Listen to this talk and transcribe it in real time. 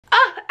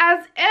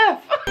as if.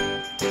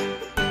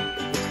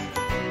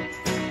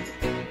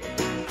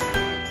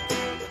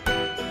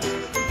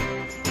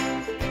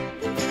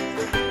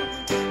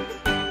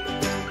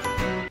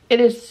 It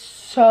is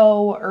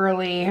so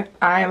early.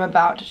 I am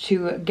about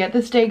to get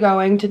this day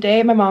going.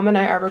 Today, my mom and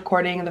I are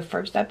recording the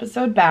first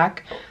episode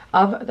back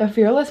of the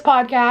Fearless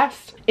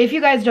podcast. If you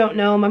guys don't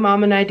know, my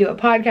mom and I do a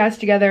podcast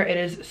together. It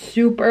is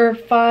super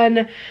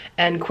fun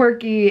and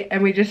quirky,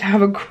 and we just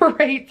have a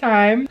great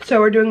time. So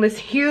we're doing this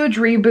huge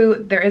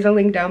reboot. There is a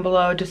link down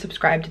below to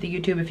subscribe to the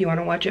YouTube if you want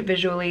to watch it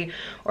visually,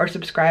 or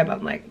subscribe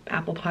on like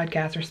Apple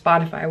Podcasts or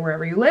Spotify,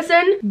 wherever you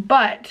listen.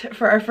 But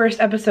for our first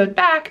episode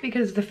back,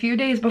 because the few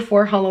days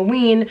before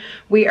Halloween,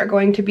 we are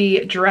going to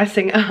be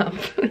dressing up.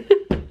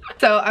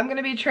 So I'm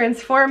gonna be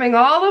transforming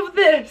all of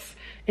this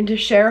into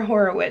Cher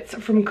Horowitz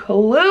from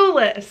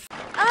Clueless.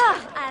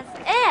 Oh, as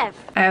if.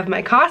 I have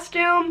my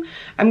costume.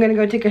 I'm gonna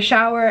go take a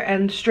shower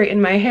and straighten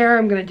my hair.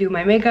 I'm gonna do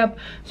my makeup.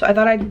 So I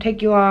thought I'd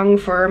take you along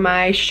for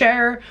my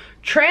Cher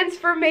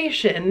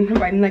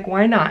transformation. I'm like,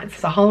 why not?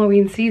 It's the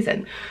Halloween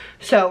season.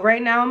 So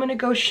right now I'm gonna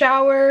go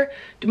shower,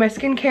 do my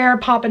skincare,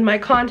 pop in my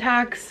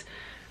contacts,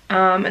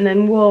 and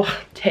then we'll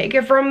take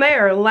it from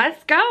there.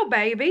 Let's go,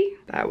 baby.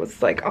 That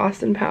was like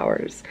Austin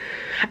Powers.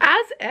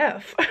 As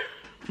if.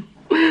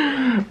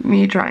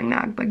 Me trying to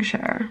act like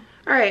Cher.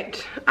 All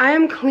right, I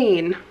am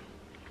clean.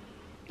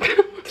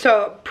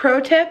 So pro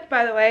tip,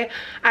 by the way,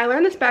 I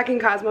learned this back in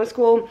Cosmo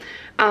school,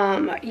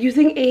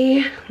 using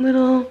a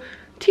little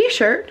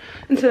t-shirt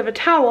instead of a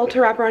towel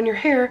to wrap around your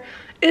hair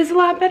is a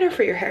lot better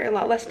for your hair, a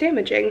lot less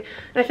damaging. And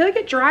I feel like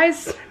it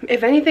dries,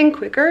 if anything,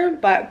 quicker,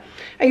 but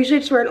I usually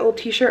just wear an old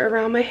t-shirt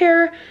around my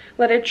hair,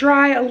 let it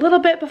dry a little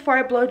bit before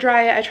I blow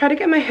dry it. I try to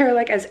get my hair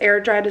like as air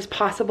dried as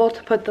possible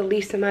to put the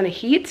least amount of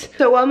heat.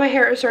 So while my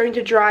hair is starting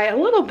to dry a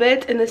little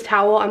bit in this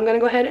towel, I'm gonna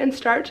go ahead and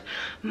start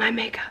my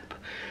makeup.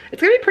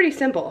 It's gonna be pretty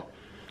simple.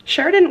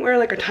 Cher didn't wear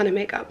like a ton of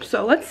makeup,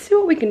 so let's see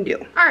what we can do.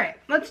 All right,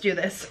 let's do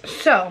this.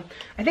 So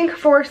I think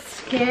for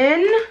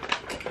skin,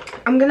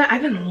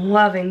 I've been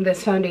loving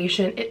this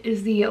foundation. It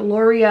is the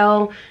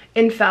L'Oreal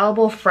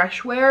Infallible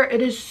Fresh Wear.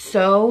 It is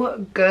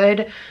so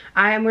good.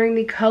 I am wearing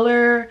the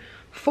color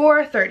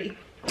 430.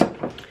 I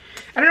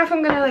don't know if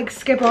I'm gonna like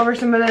skip over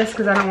some of this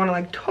because I don't want to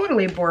like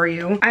totally bore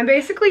you. I'm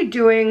basically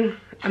doing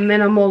a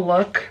minimal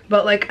look,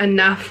 but like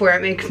enough where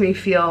it makes me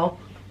feel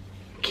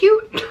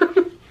cute.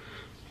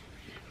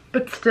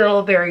 But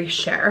still very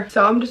Cher.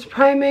 So I'm just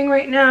priming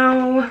right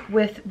now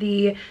with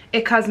the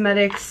It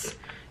Cosmetics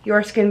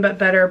Your Skin But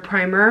Better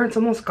primer. It's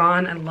almost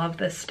gone. I love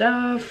this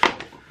stuff.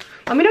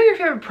 Let me know your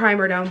favorite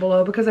primer down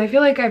below, because I feel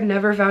like I've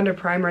never found a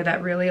primer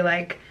that really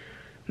like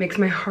makes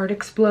my heart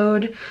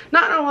explode.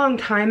 Not in a long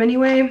time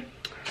anyway.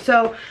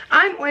 So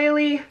I'm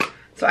oily,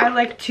 so I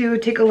like to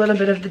take a little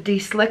bit of the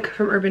De-Slick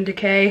from Urban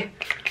Decay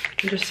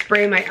and just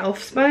spray my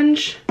e.l.f.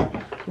 sponge.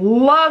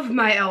 Love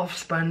my e.l.f.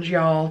 sponge,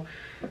 y'all.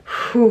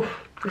 Whew.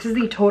 This is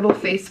the Total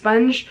Face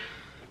Sponge.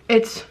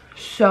 It's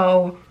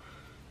so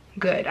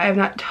good. I have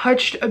not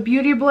touched a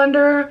beauty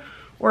blender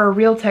or a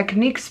Real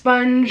Technique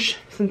sponge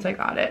since I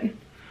got it.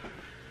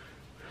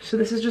 So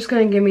this is just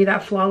gonna give me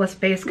that flawless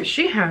base, because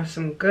she has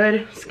some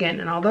good skin.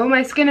 And although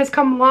my skin has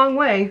come a long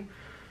way,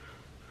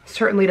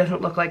 certainly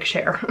doesn't look like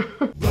Cher.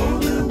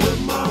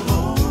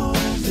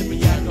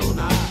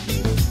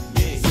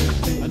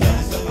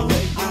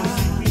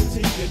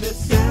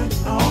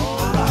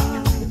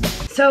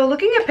 So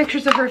looking at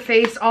pictures of her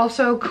face,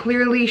 also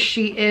clearly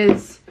she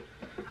is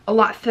a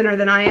lot thinner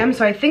than I am.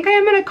 So I think I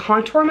am gonna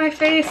contour my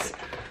face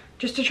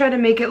just to try to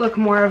make it look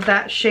more of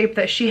that shape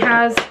that she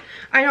has.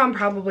 I know I'm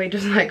probably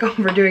just like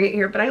overdoing it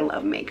here, but I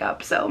love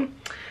makeup, so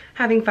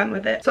having fun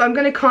with it. So I'm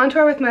gonna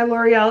contour with my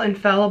L'Oreal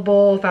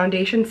Infallible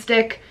foundation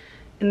stick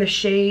in the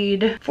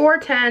shade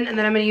 410, and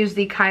then I'm gonna use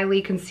the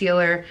Kylie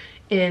concealer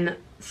in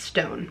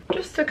Stone,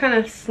 just to kind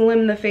of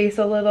slim the face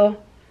a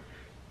little.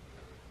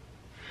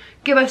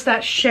 Give us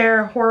that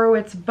Cher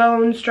Horowitz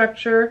bone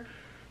structure,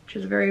 which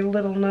is a very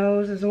little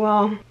nose as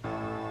well.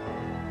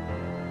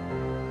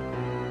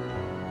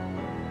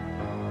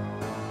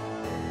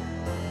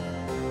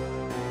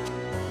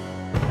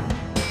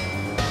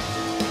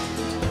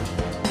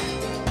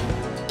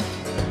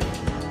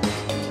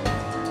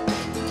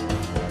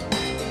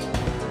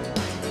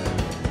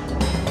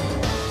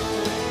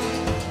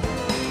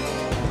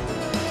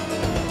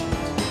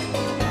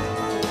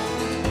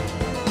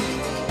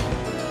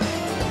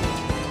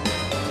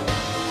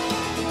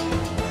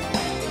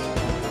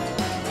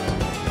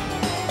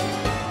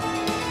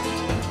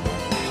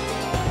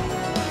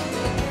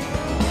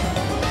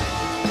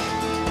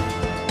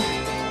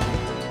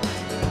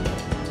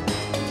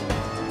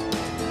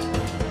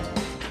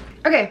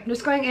 Okay, I'm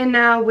just going in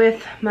now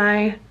with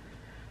my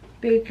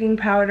baking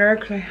powder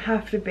because I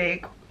have to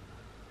bake,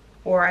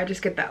 or I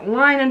just get that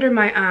line under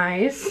my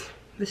eyes.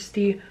 This is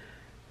the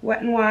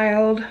Wet n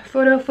Wild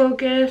Photo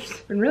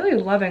Focus. Been really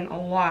loving a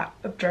lot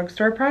of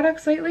drugstore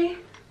products lately.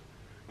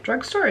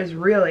 Drugstore is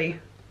really,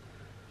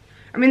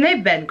 I mean,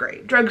 they've been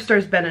great.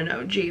 Drugstore's been an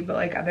OG, but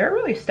like they're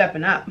really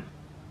stepping up.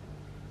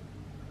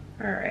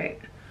 All right,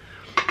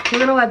 we're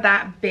gonna let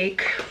that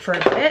bake for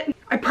a bit.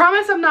 I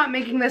promise I'm not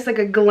making this like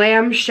a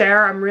glam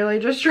Cher. I'm really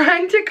just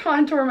trying to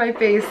contour my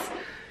face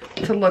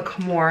to look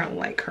more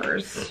like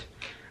hers.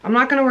 I'm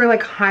not gonna wear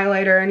like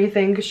highlighter or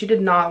anything because she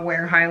did not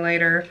wear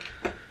highlighter.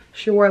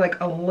 She wore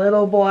like a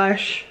little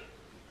blush.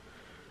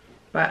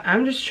 But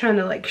I'm just trying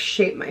to like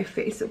shape my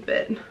face a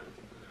bit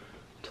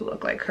to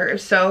look like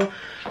hers. So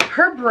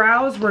her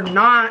brows were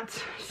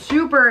not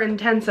super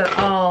intense at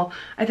all.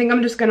 I think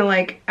I'm just gonna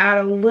like add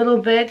a little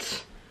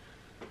bit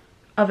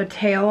of a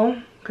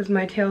tail because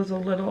my tail's a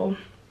little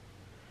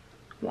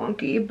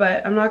wonky,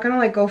 but I'm not gonna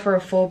like go for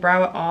a full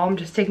brow at all. I'm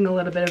just taking a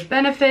little bit of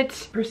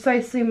Benefit,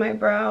 precisely my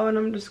brow, and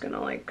I'm just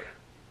gonna like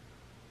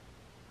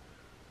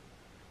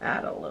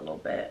add a little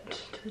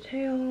bit to the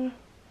tail.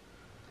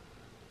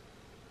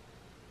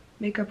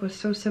 Makeup was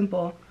so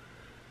simple.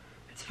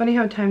 It's funny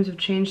how times have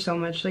changed so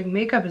much. Like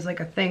makeup is like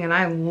a thing and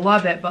I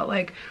love it, but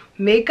like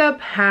makeup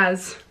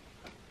has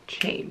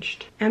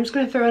changed. I'm just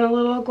gonna throw in a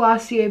little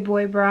Glossier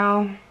Boy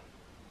Brow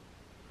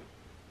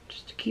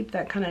just to keep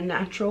that kind of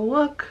natural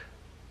look.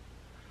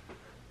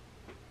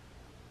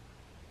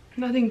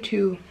 Nothing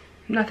too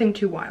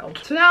wild.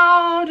 So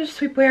now I'll just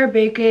sweep away our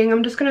baking.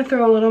 I'm just gonna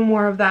throw a little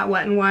more of that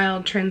Wet n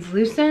Wild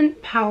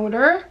translucent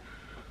powder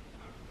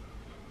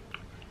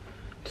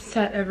to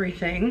set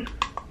everything.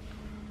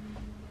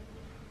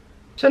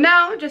 So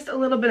now just a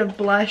little bit of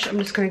blush. I'm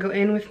just gonna go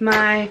in with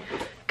my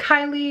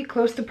Kylie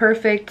Close to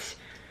Perfect.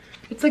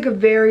 It's like a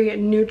very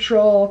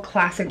neutral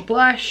classic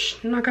blush.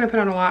 I'm not gonna put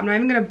on a lot. I'm not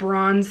even gonna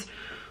bronze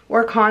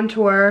or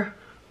contour.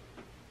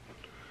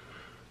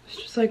 It's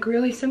just like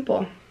really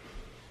simple.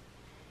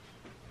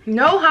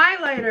 No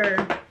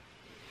highlighter.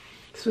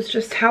 This was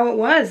just how it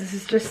was. This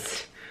is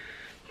just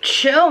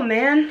chill,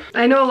 man.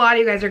 I know a lot of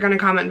you guys are gonna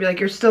comment and be like,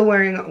 you're still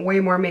wearing way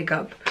more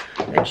makeup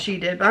than she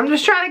did, but I'm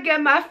just trying to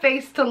get my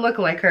face to look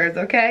like hers,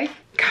 okay?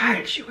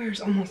 God, she wears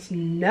almost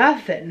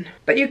nothing.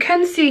 But you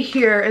can see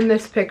here in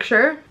this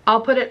picture,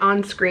 I'll put it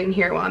on screen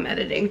here while I'm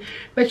editing,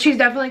 but she's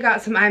definitely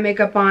got some eye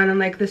makeup on and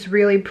like this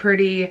really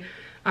pretty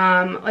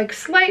like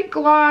slight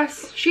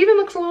gloss. She even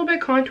looks a little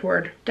bit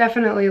contoured.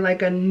 Definitely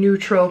like a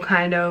neutral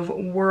kind of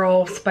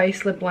whirl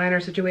spice lip liner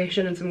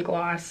situation and some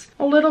gloss.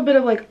 A little bit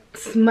of like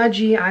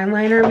smudgy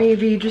eyeliner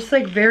maybe, just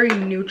like very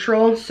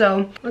neutral.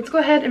 So let's go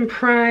ahead and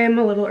prime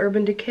a little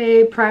Urban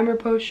Decay primer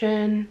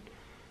potion.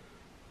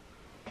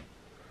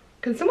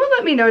 Can someone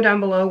let me know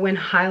down below when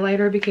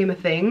highlighter became a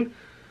thing?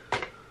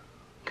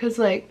 Because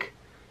like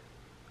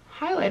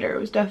highlighter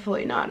was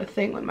definitely not a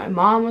thing when my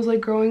mom was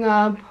like growing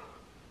up.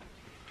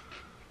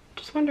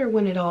 Just wonder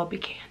when it all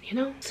began, you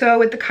know? So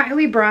with the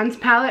Kylie bronze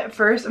palette,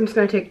 first I'm just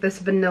gonna take this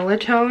vanilla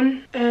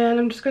tone and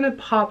I'm just gonna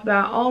pop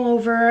that all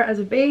over as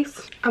a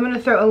base. I'm gonna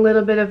throw a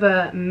little bit of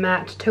a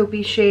matte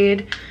taupey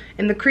shade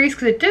in the crease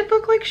because it did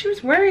look like she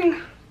was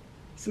wearing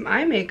some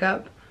eye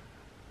makeup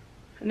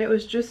and it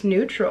was just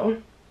neutral.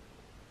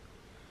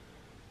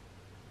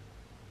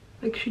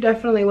 Like she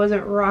definitely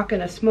wasn't rocking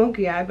a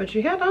smoky eye, but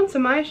she had on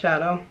some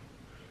eyeshadow.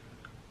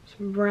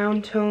 Some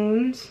brown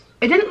tones.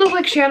 It didn't look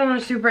like she had on a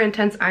super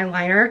intense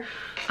eyeliner,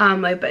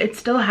 but it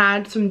still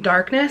had some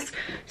darkness.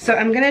 So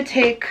I'm gonna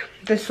take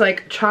this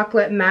like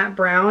chocolate matte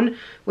brown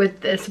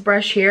with this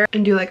brush here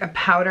and do like a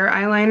powder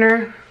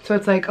eyeliner. So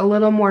it's like a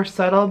little more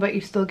subtle, but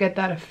you still get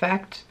that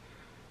effect.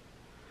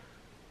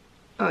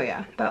 Oh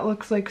yeah, that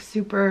looks like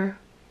super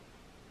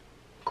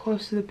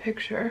close to the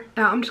picture.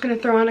 Now I'm just gonna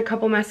throw on a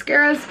couple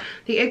mascaras.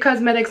 The It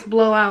Cosmetics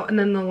Blowout and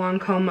then the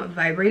Lancome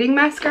Vibrating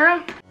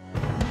Mascara.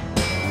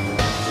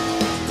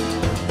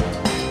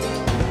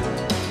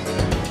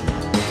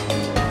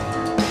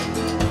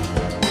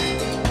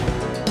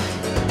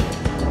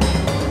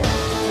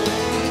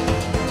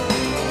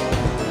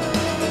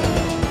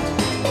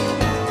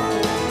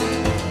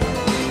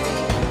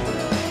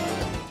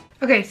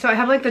 Okay, so I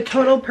have like the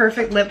total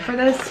perfect lip for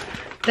this.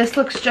 This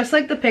looks just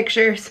like the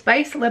picture.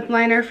 Spice lip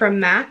liner from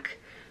MAC.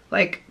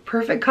 Like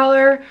perfect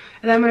color.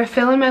 And then I'm gonna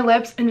fill in my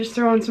lips and just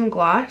throw on some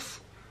gloss.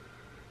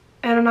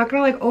 And I'm not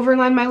gonna like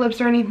overline my lips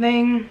or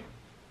anything.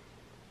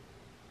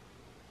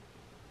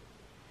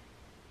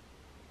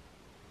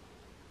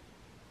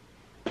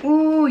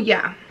 Ooh,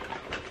 yeah.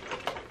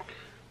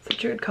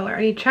 Such a good color.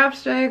 I need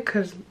chapstick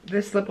because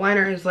this lip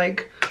liner is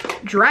like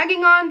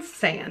dragging on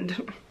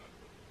sand.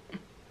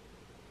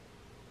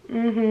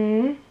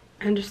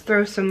 And just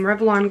throw some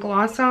Revlon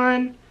gloss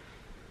on.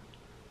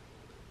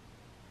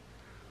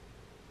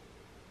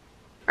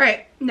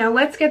 Alright, now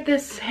let's get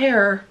this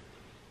hair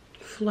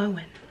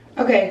flowing.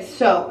 Okay,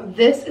 so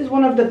this is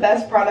one of the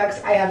best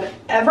products I have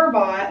ever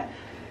bought.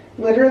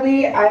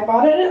 Literally, I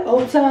bought it at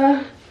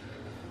Ulta,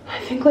 I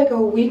think like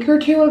a week or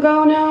two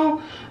ago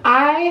now.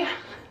 I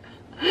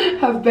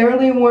have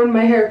barely worn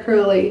my hair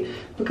curly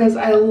because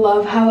I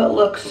love how it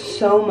looks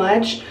so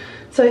much.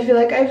 So I feel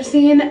like I've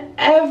seen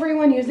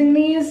everyone using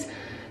these,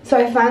 so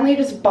I finally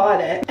just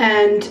bought it.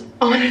 And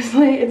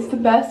honestly, it's the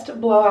best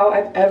blowout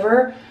I've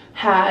ever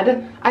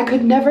had. I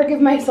could never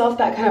give myself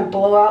that kind of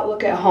blowout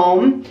look at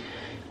home,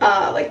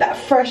 like that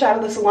fresh out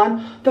of the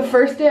salon. The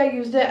first day I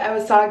used it,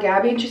 I saw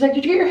Gabby and she's like,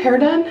 did you get your hair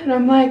done? And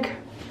I'm like,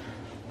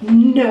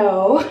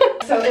 No.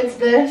 So it's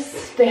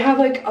this. They have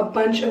like a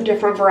bunch of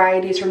different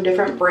varieties from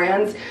different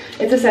brands.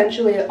 It's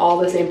essentially all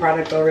the same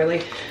product though,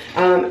 really.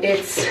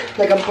 It's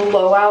like a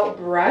blowout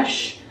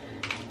brush,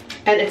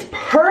 and it's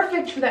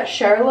perfect for that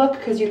Cher look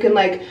because you can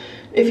like,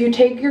 if you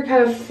take your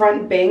kind of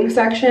front bang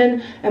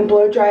section and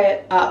blow dry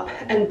it up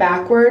and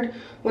backward,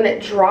 when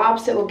it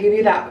drops, it will give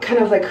you that kind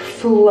of like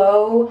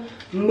flow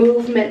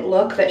movement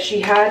look that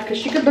she had, because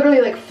she could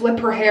literally like flip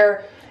her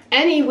hair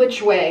any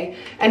which way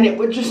and it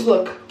would just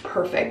look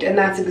perfect. And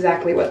that's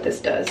exactly what this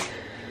does.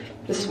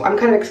 This is, I'm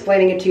kind of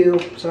explaining it to you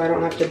so I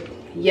don't have to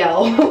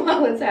yell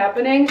while it's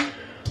happening.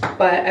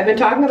 But I've been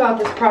talking about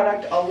this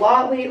product a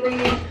lot lately.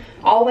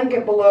 I'll link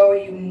it below.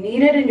 You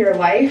need it in your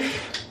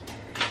life.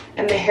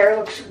 And the hair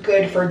looks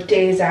good for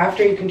days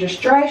after. You can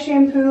just dry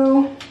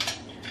shampoo.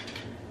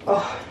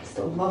 Oh, it's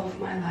the love of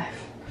my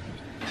life.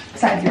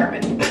 Besides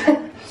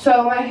Yarman.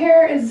 So my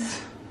hair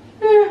is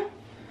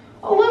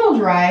a little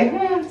dry.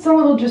 It's a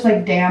little just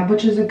like damp,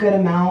 which is a good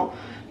amount.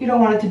 You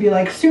don't want it to be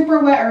like super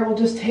wet or it will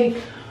just take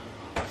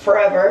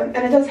forever. And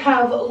it does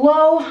have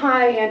low,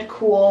 high, and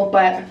cool,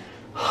 but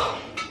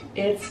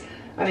it's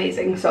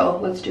amazing. So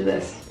let's do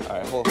this. All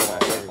right, hold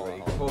on, everybody.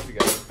 Hold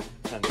together.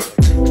 10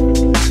 seconds.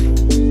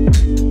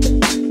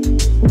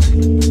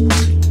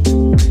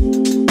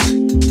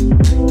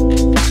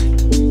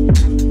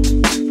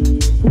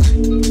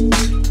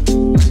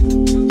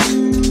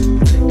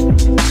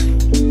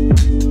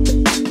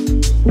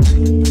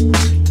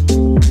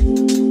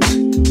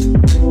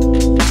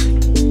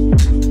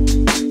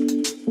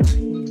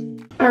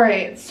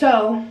 Alright,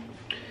 so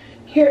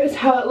here is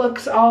how it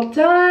looks all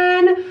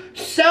done.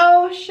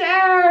 So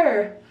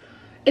Cher!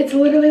 It's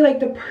literally like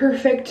the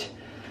perfect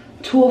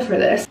tool for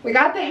this. We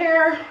got the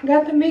hair, we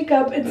got the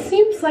makeup. It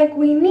seems like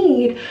we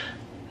need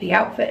the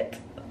outfit.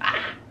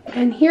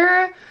 And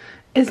here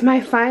is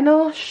my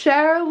final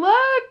Cher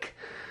look.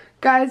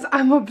 Guys,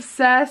 I'm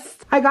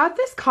obsessed. I got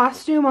this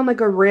costume on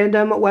like a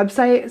random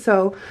website,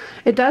 so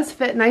it does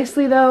fit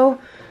nicely though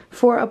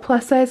for a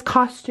plus size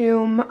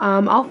costume.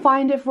 I'll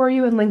find it for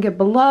you and link it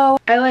below.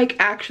 I like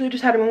actually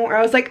just had a moment where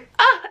I was like,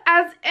 ah,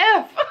 as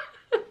if.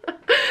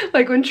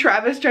 Like when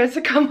Travis tries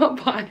to come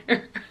up on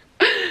her.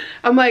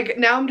 I'm like,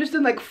 now I'm just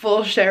in like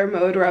full Cher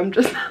mode where I'm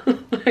just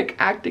like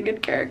acting in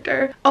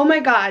character. Oh my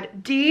god,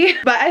 D.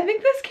 But I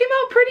think this came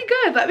out pretty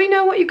good. Let me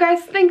know what you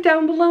guys think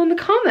down below in the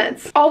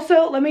comments.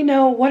 Also, let me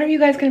know, what are you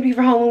guys gonna be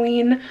for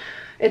Halloween?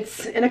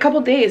 It's in a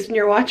couple days when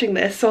you're watching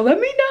this, so let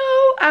me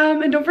know.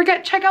 And don't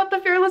forget, check out the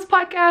Fearless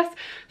podcast.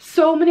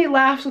 So many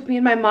laughs with me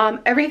and my mom.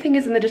 Everything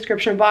is in the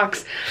description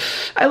box.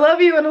 I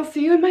love you, and I'll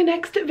see you in my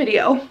next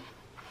video.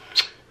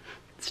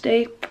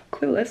 Stay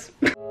clueless.